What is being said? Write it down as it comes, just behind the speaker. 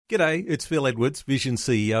G'day, it's Phil Edwards, Vision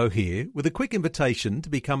CEO here, with a quick invitation to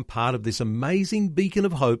become part of this amazing beacon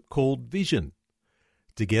of hope called Vision.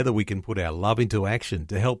 Together we can put our love into action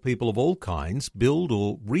to help people of all kinds build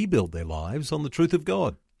or rebuild their lives on the truth of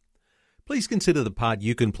God. Please consider the part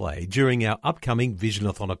you can play during our upcoming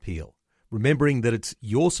Visionathon appeal, remembering that it's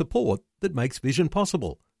your support that makes Vision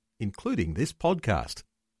possible, including this podcast.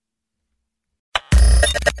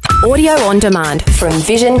 Audio on demand from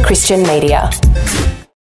Vision Christian Media.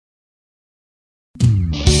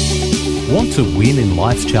 Want to win in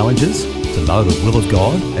life's challenges? To know the will of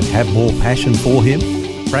God and have more passion for Him?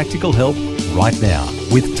 Practical help right now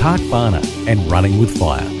with Tak Bhana and Running with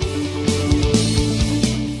Fire.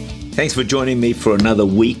 Thanks for joining me for another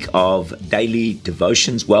week of daily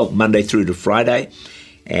devotions. Well, Monday through to Friday.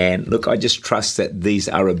 And look, I just trust that these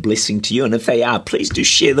are a blessing to you. And if they are, please do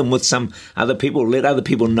share them with some other people. Let other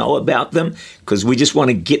people know about them, because we just want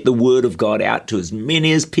to get the word of God out to as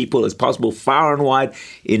many as people as possible, far and wide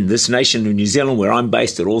in this nation of New Zealand, where I'm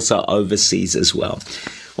based, and also overseas as well.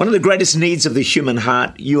 One of the greatest needs of the human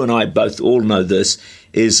heart, you and I both all know this,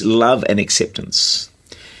 is love and acceptance.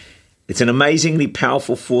 It's an amazingly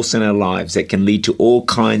powerful force in our lives that can lead to all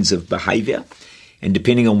kinds of behavior. And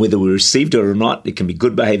depending on whether we received it or not, it can be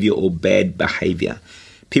good behavior or bad behavior.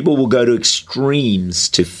 People will go to extremes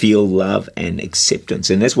to feel love and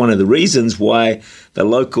acceptance. And that's one of the reasons why the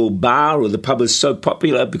local bar or the pub is so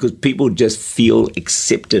popular, because people just feel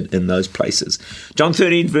accepted in those places. John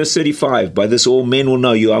 13, verse 35, by this all men will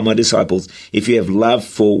know you are my disciples, if you have love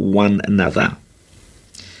for one another.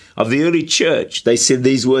 Of the early church, they said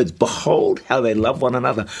these words, behold how they love one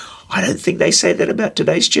another. I don't think they say that about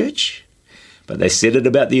today's church. But they said it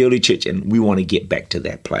about the early church, and we want to get back to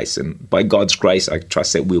that place. And by God's grace, I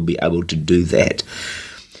trust that we'll be able to do that.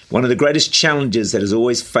 One of the greatest challenges that has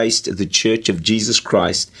always faced the Church of Jesus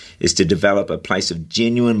Christ is to develop a place of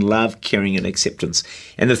genuine love, caring, and acceptance.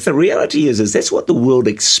 And the reality is that's what the world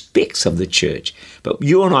expects of the church. But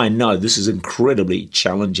you and I know this is incredibly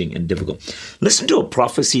challenging and difficult. Listen to a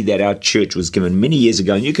prophecy that our church was given many years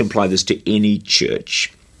ago, and you can apply this to any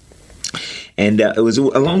church. And it was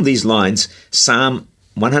along these lines, Psalm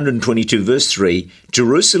 122 verse 3,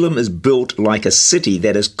 Jerusalem is built like a city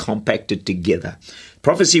that is compacted together.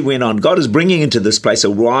 Prophecy went on, God is bringing into this place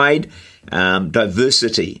a wide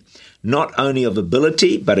diversity, not only of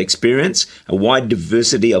ability, but experience, a wide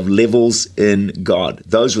diversity of levels in God.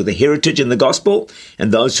 Those with a heritage in the gospel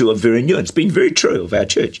and those who are very new. It's been very true of our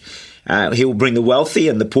church. He will bring the wealthy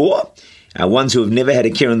and the poor, ones who have never had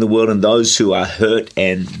a care in the world, and those who are hurt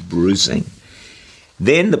and bruising.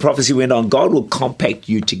 Then the prophecy went on, God will compact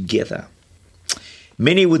you together.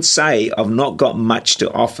 Many would say, I've not got much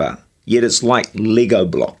to offer, yet it's like Lego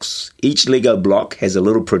blocks. Each Lego block has a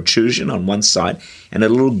little protrusion on one side and a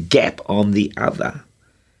little gap on the other.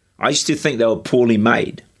 I used to think they were poorly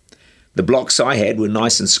made. The blocks I had were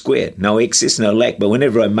nice and square, no excess, no lack, but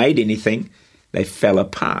whenever I made anything, they fell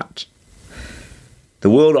apart. The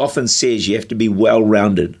world often says you have to be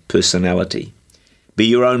well-rounded personality, be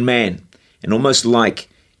your own man, and almost like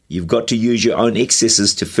you've got to use your own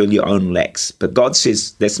excesses to fill your own lacks. But God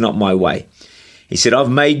says, that's not my way. He said, I've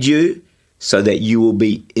made you so that you will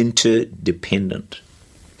be interdependent.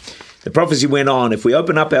 The prophecy went on, if we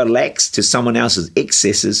open up our lacks to someone else's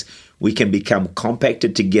excesses, we can become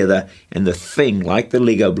compacted together, and the thing, like the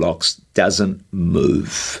Lego blocks, doesn't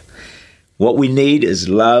move. What we need is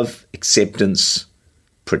love, acceptance,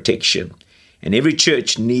 protection. And every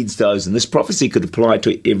church needs those, and this prophecy could apply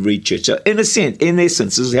to every church. So in essence,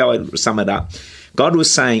 this is how I sum it up. God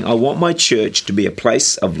was saying, I want my church to be a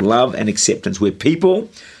place of love and acceptance where people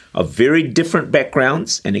of very different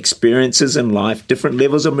backgrounds and experiences in life, different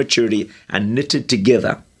levels of maturity, are knitted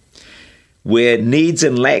together, where needs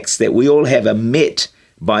and lacks that we all have are met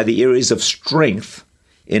by the areas of strength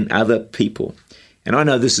in other people. And I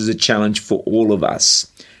know this is a challenge for all of us.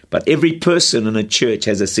 But every person in a church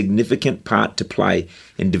has a significant part to play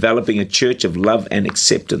in developing a church of love and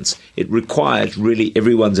acceptance. It requires really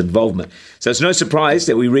everyone's involvement. So it's no surprise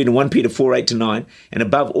that we read in 1 Peter 4:8-9, and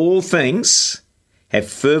above all things, have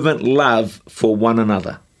fervent love for one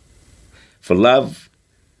another. For love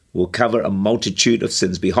will cover a multitude of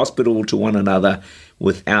sins. Be hospitable to one another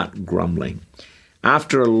without grumbling.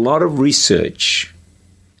 After a lot of research,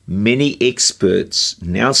 many experts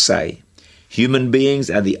now say human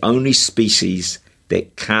beings are the only species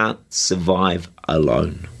that can't survive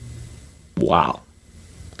alone. Wow.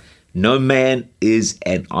 No man is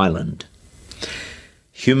an island.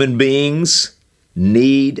 Human beings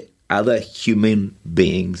need other human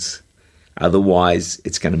beings. Otherwise,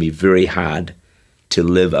 it's going to be very hard to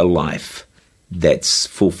live a life that's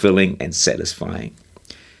fulfilling and satisfying.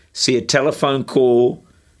 See, a telephone call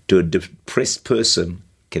to a depressed person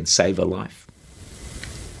can save a life.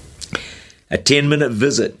 A 10-minute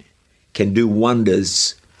visit can do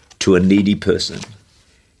wonders to a needy person.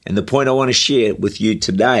 And the point I want to share with you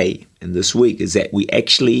today and this week is that we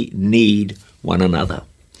actually need one another.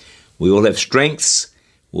 We all have strengths,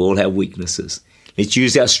 we all have weaknesses. Let's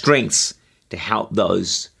use our strengths to help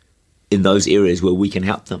those in those areas where we can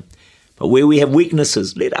help them. But where we have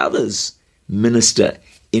weaknesses, let others minister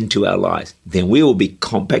into our lives. Then we will be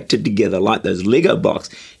compacted together like those Lego blocks.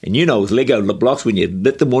 And you know, with Lego blocks, when you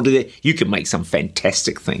knit them all together, you can make some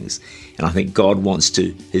fantastic things. And I think God wants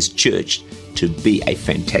His church to be a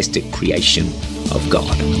fantastic creation of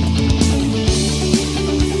God.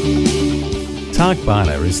 Tak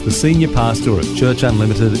Bhana is the Senior Pastor of Church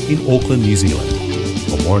Unlimited in Auckland, New Zealand.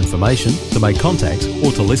 For more information, to make contact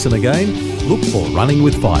or to listen again, look for Running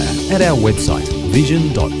with Fire at our website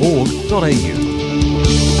vision.org.au.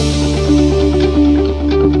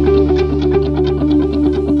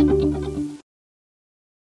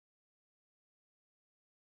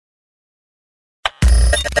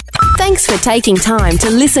 Thanks for taking time to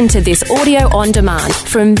listen to this audio on demand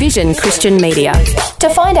from Vision Christian Media. To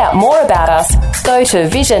find out more about us, go to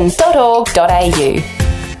vision.org.au.